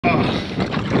Oh,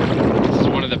 this is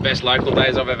one of the best local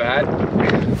days I've ever had.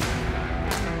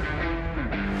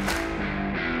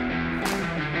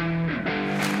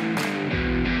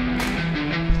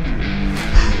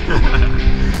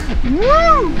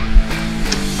 Woo!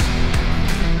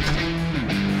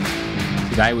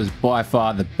 Today was by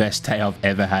far the best day I've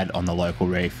ever had on the local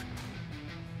reef.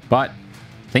 But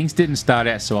things didn't start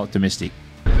out so optimistic.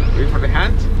 Ready for the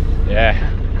hunt?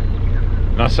 Yeah.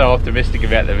 Not so optimistic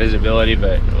about the visibility,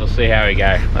 but we'll see how we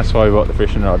go. That's why we bought the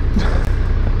fishing rod.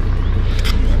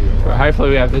 But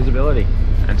hopefully we have visibility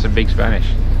and some big Spanish.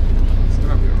 It's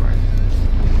gonna be alright.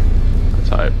 Let's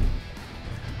hope.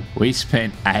 We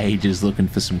spent ages looking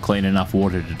for some clean enough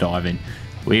water to dive in.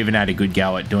 We even had a good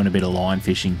go at doing a bit of line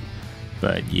fishing.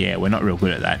 But yeah, we're not real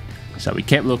good at that. So we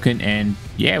kept looking and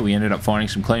yeah, we ended up finding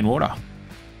some clean water.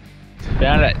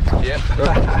 Found it. Yep.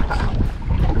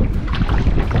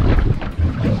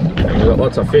 We've got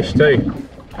lots of fish too.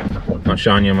 Not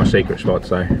showing you my secret spots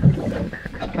though.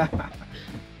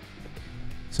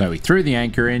 So we threw the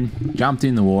anchor in, jumped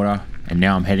in the water, and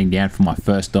now I'm heading down for my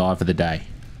first dive of the day.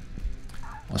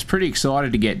 I was pretty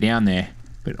excited to get down there,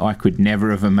 but I could never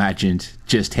have imagined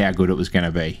just how good it was going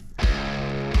to be.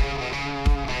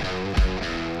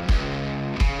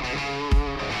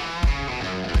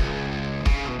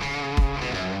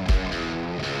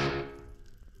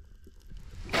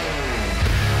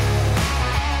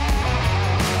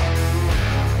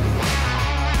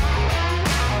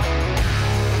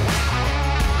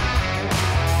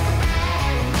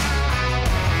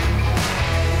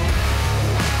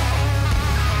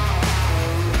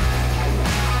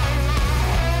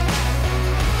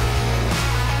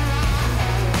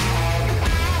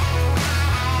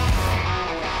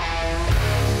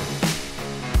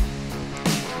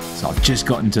 So I've just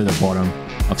gotten to the bottom.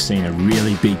 I've seen a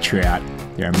really big trout.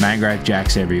 There are mangrove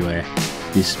jacks everywhere.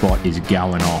 This spot is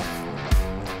going off.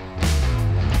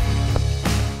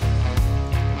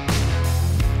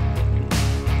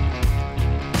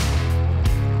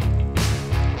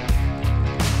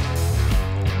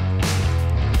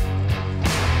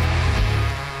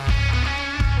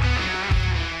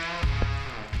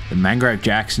 The mangrove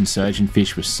jacks and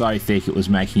surgeonfish were so thick it was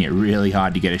making it really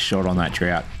hard to get a shot on that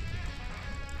trout.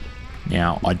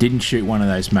 Now, I didn't shoot one of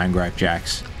those mangrove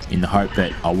jacks in the hope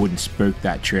that I wouldn't spook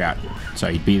that trout, so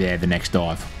he'd be there the next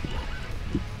dive.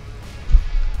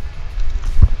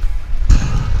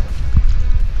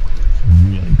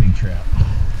 Really big trout.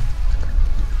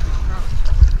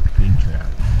 Big trout.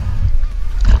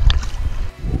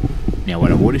 Now,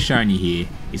 what I would have shown you here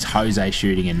is Jose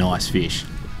shooting a nice fish,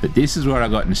 but this is what I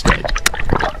got instead.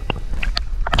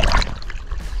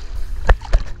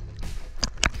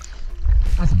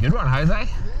 That's a good one, Jose.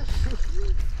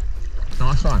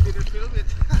 Nice one. Didn't film it.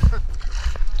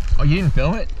 Oh, you didn't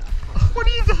film it? What are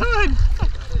you doing?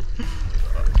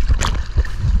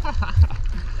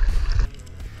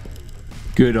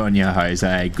 Good on you,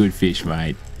 Jose. Good fish,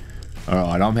 mate.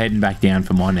 Alright, I'm heading back down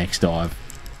for my next dive.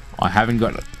 I haven't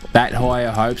got that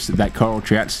higher hopes that that coral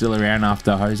trout's still around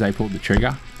after Jose pulled the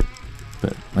trigger,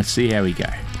 but let's see how we go.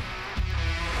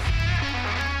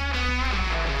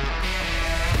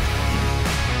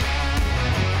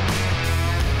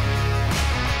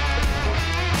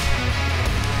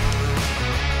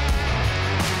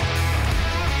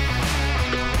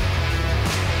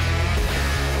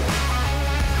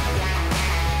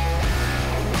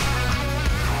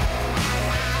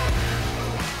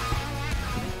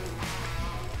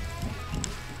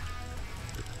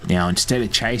 Now, instead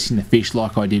of chasing the fish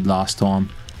like I did last time,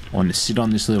 I want to sit on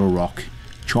this little rock,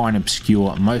 try and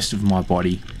obscure most of my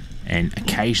body, and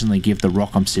occasionally give the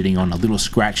rock I'm sitting on a little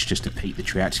scratch just to pique the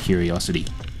trout's curiosity.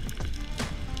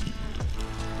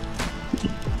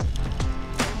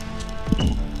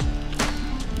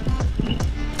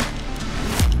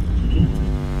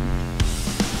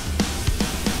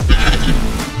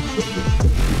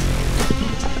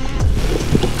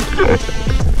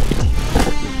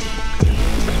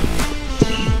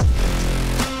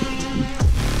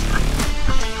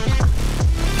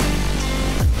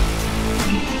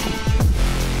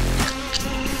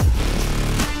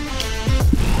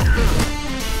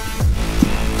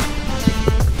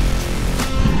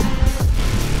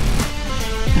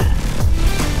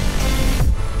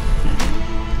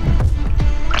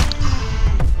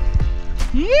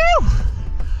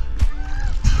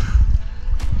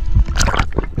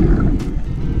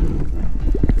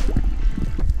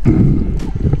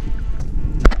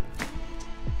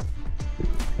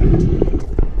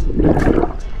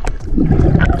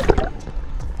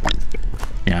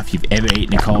 Now, if you've ever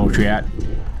eaten a coral trout,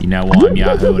 you know why I'm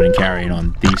yahooing and carrying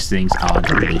on. These things are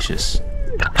delicious.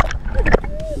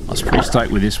 was pretty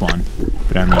stoked with this one,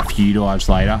 but only a few dives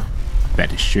later, about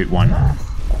to shoot one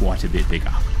quite a bit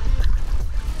bigger.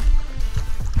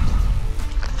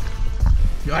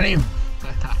 Got him!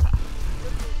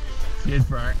 Good,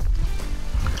 bro.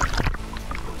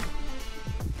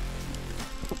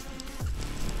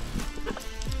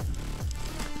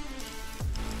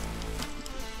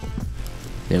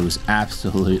 There was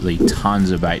absolutely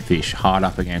tons of bait fish hard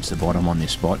up against the bottom on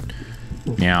this spot.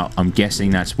 Now, I'm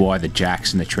guessing that's why the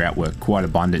jacks and the trout were quite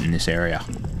abundant in this area.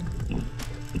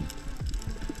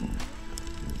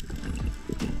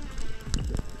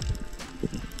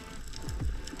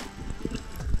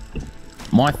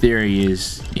 My theory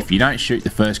is, if you don't shoot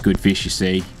the first good fish you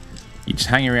see, you just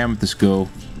hang around with the school,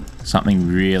 something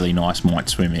really nice might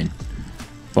swim in.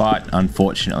 But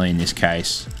unfortunately in this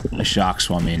case, a shark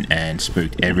swam in and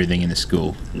spooked everything in the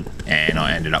school, and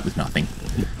I ended up with nothing.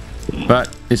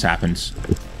 But this happens.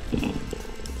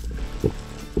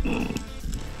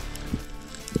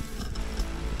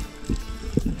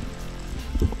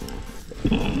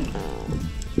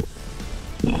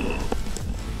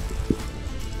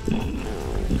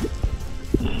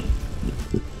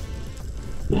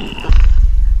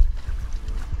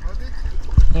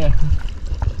 Yeah.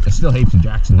 There's still heaps of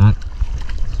jacks in that.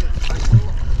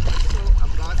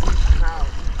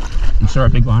 You saw a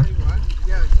big one?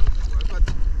 Yeah,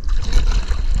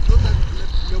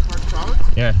 leopard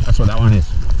trout. Yeah, that's what that one is.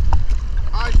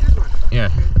 It's this one. Yeah,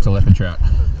 it's a leopard trout.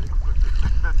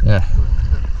 Yeah.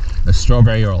 A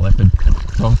strawberry or a leopard.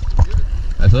 So,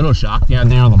 there's a little shark down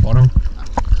there on the bottom.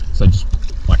 So just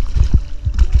like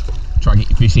try to get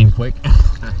your fish in quick.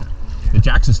 The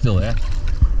jacks are still there.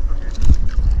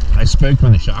 They spooked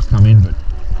when the shark come in, but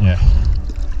yeah.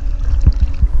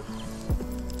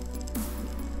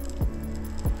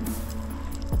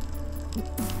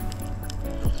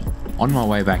 On my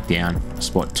way back down, I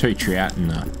spot 2 trout in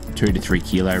the 2 to 3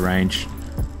 kilo range,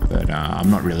 but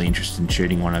I'm not really interested in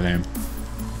shooting one of them.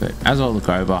 But as I look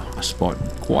over, I spot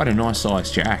quite a nice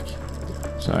sized jack.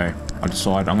 So I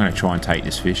decide I'm going to try and take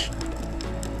this fish.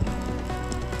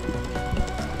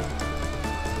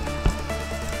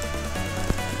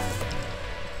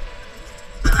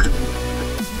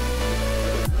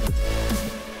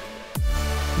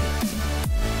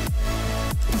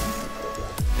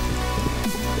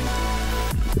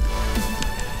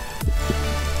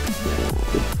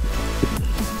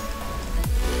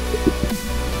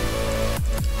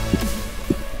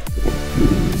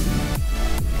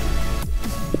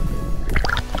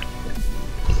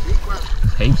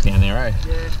 Heaps down there, eh?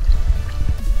 Yeah.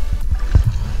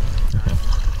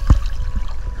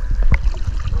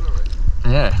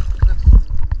 Yeah.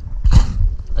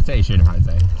 I tell you, shoot him,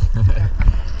 Jose.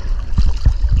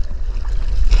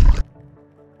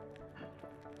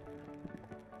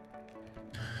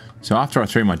 So after I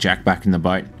threw my jack back in the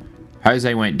boat,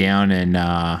 Jose went down and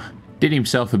did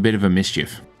himself a bit of a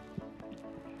mischief.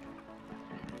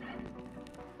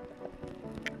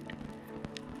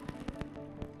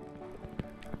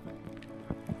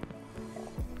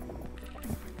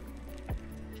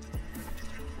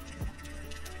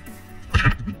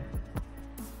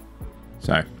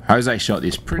 So Jose shot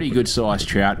this pretty good sized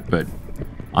trout, but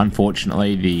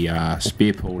unfortunately the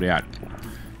spear pulled out.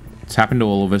 It's happened to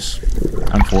all of us.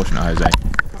 Unfortunate, Jose.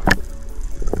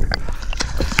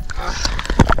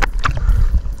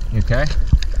 You okay?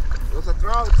 Those are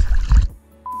trouts.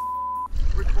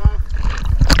 Which one?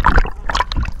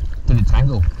 Did it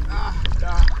tangle?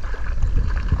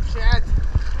 Shit.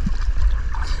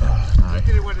 Oh, I no.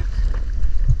 didn't want it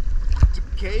to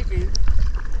cave in.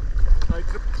 So I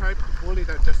tried to pull it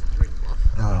and just drink off.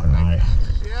 Oh, no.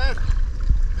 Shit.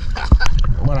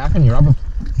 What happened? Your rubber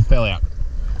fell out.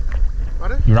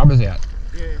 Pardon? Your rubber's out.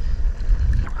 Yeah.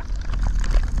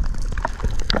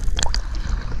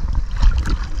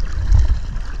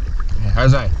 Yeah,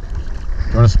 Jose,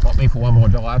 you want to spot me for one more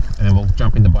dive and then we'll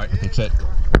jump in the boat and fix it?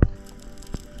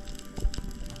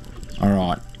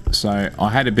 Alright, so I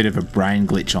had a bit of a brain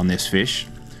glitch on this fish.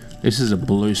 This is a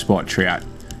blue spot trout.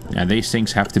 Now these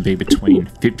things have to be between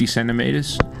 50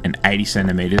 centimeters and 80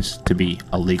 centimeters to be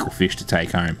a legal fish to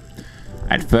take home.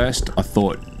 At first I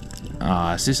thought,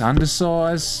 is this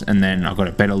undersized? And then I got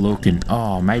a better look and,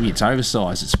 oh, maybe it's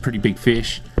oversized. It's a pretty big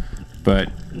fish.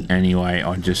 But anyway,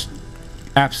 I just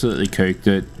absolutely cooked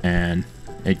it and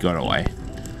it got away.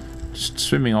 Just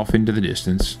swimming off into the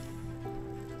distance.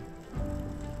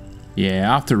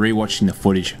 Yeah, after rewatching the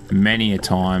footage many a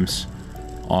times,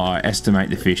 I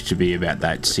estimate the fish to be about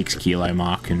that 6 kilo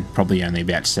mark and probably only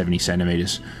about 70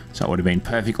 centimeters. So it would have been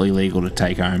perfectly legal to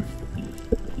take home.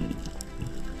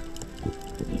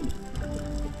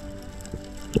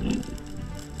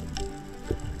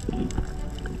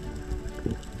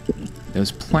 There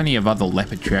was plenty of other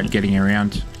leopard trout getting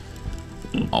around.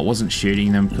 I wasn't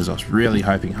shooting them because I was really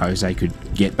hoping Jose could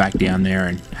get back down there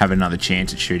and have another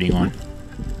chance at shooting on.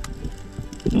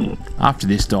 After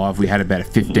this dive, we had about a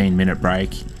 15-minute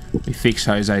break. We fixed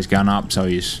Jose's gun up so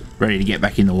he's ready to get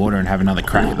back in the water and have another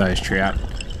crack at those trout.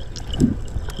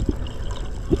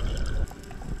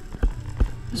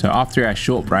 So after our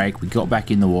short break, we got back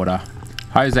in the water.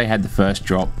 Jose had the first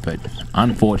drop, but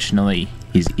unfortunately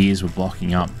his ears were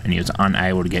blocking up and he was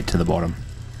unable to get to the bottom.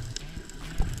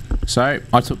 So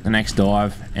I took the next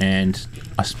dive and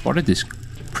I spotted this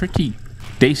pretty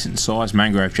decent sized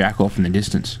mangrove jack off in the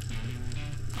distance.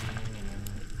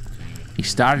 He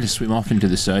started to swim off into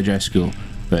the Sergio school,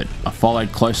 but I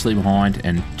followed closely behind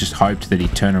and just hoped that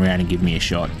he'd turn around and give me a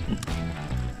shot.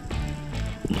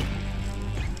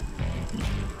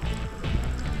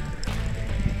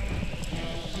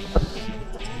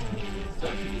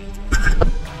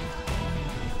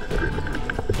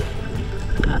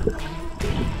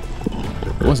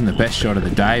 It wasn't the best shot of the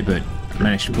day, but I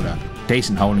managed to put a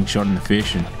decent holding shot in the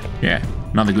fish, and yeah,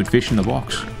 another good fish in the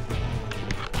box.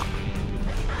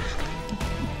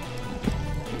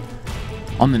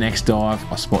 On the next dive,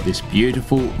 I spot this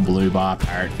beautiful blue bar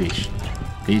parrotfish.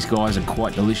 These guys are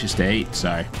quite delicious to eat, so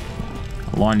I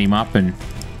lined him up and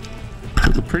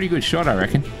took a pretty good shot, I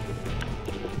reckon.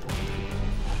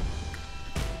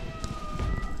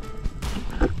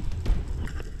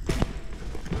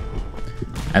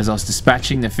 As I was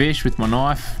dispatching the fish with my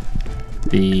knife,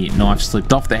 the knife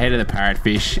slipped off the head of the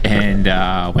parrotfish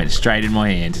and went straight in my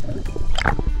hand.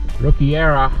 Rookie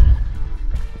error.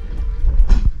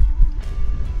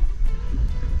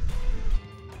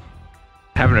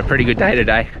 Having a pretty good day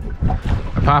today.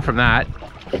 Apart from that,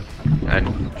 and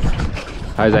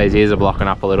Jose's ears are blocking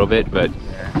up a little bit, but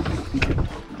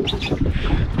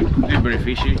A bit of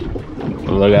fishy.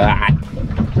 look at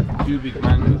that. 2 big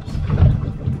mangroves.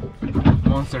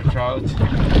 Monster trout.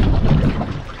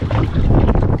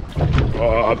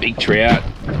 Oh, big trout.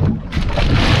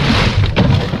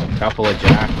 Couple of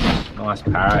jacks. Nice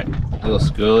parrot. Little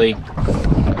schoolie.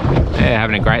 Yeah,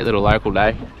 having a great little local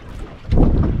day.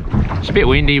 It's a bit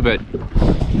windy, but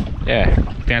yeah,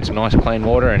 found some nice clean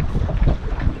water and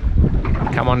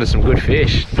come onto some good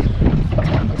fish.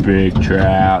 Big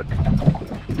trout.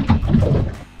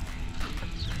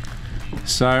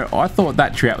 So I thought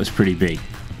that trout was pretty big,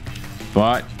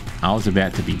 but I was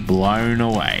about to be blown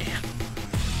away.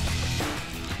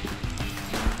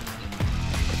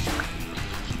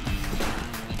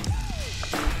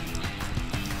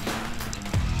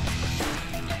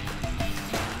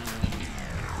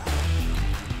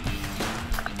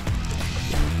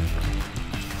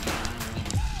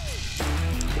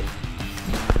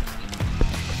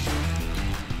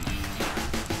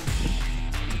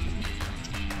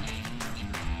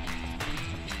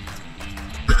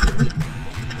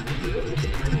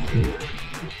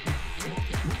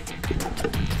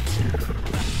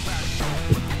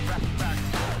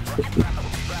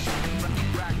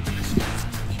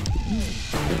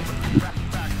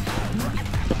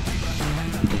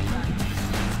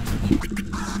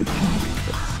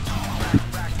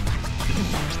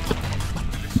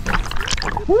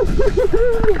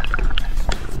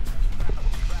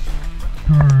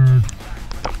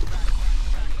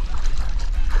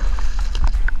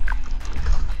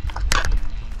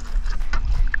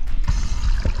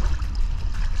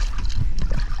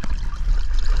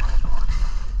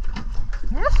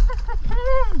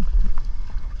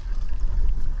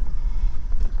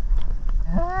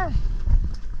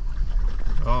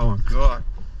 Oh my god.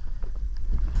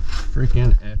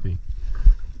 Freaking epic.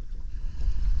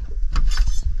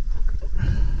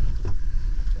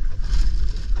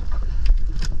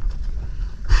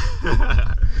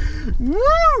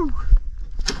 Woo!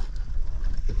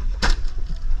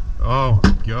 Oh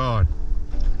my god.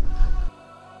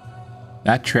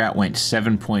 That trout went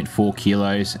 7.4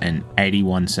 kilos and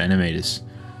 81 centimeters.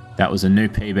 That was a new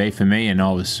PB for me and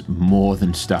I was more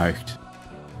than stoked.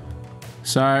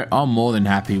 So I'm more than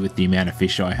happy with the amount of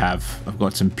fish I have. I've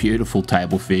got some beautiful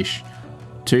table fish,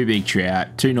 2 big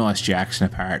trout, 2 nice jacks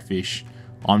and a parrotfish.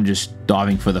 I'm just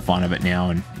diving for the fun of it now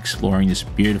and exploring this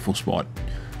beautiful spot.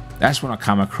 That's when I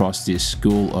come across this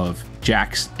school of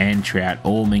jacks and trout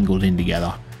all mingled in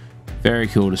together. Very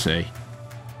cool to see.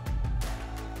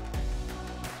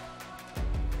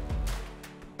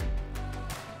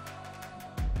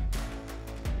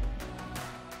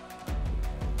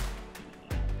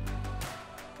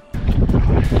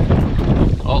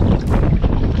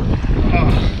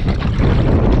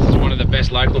 This is one of the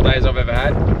best local days I've ever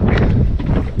had.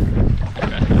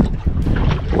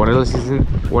 What else is it?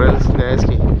 What else is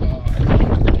nasty?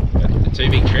 2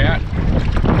 big trout.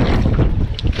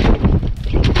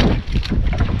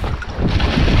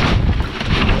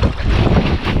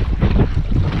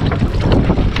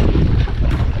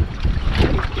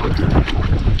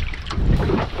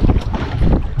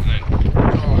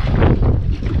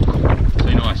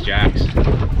 Two nice jacks.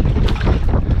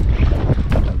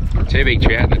 2 big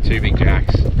trout and 2 big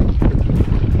jacks.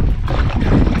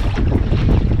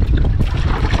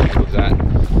 What was that?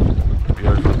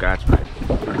 Beautiful catch, mate.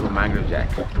 Beautiful mangrove jack.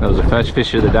 That was the first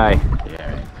fish of the day.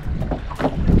 Yeah.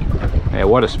 Yeah,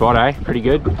 what a spot, eh? Pretty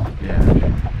good. Yeah.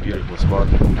 Beautiful spot.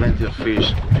 Plenty of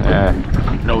fish. Yeah.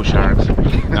 No sharks.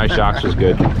 No sharks was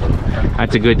good.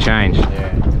 That's a good change.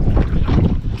 Yeah.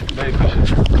 Very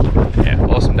fishy. Yeah,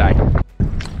 awesome day.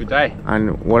 Good day.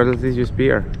 And what else did you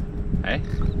spear? Eh?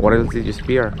 What else did you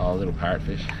spear? Oh, a little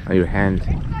parrotfish. On your hand.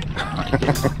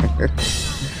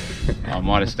 I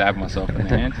might have stabbed myself in the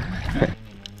hand.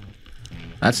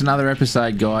 That's another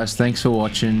episode, guys. Thanks for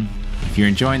watching. If you're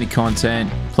enjoying the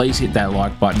content, please hit that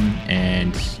like button,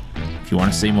 and if you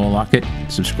want to see more like it,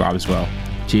 subscribe as well.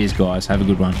 Cheers, guys. Have a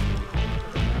good one.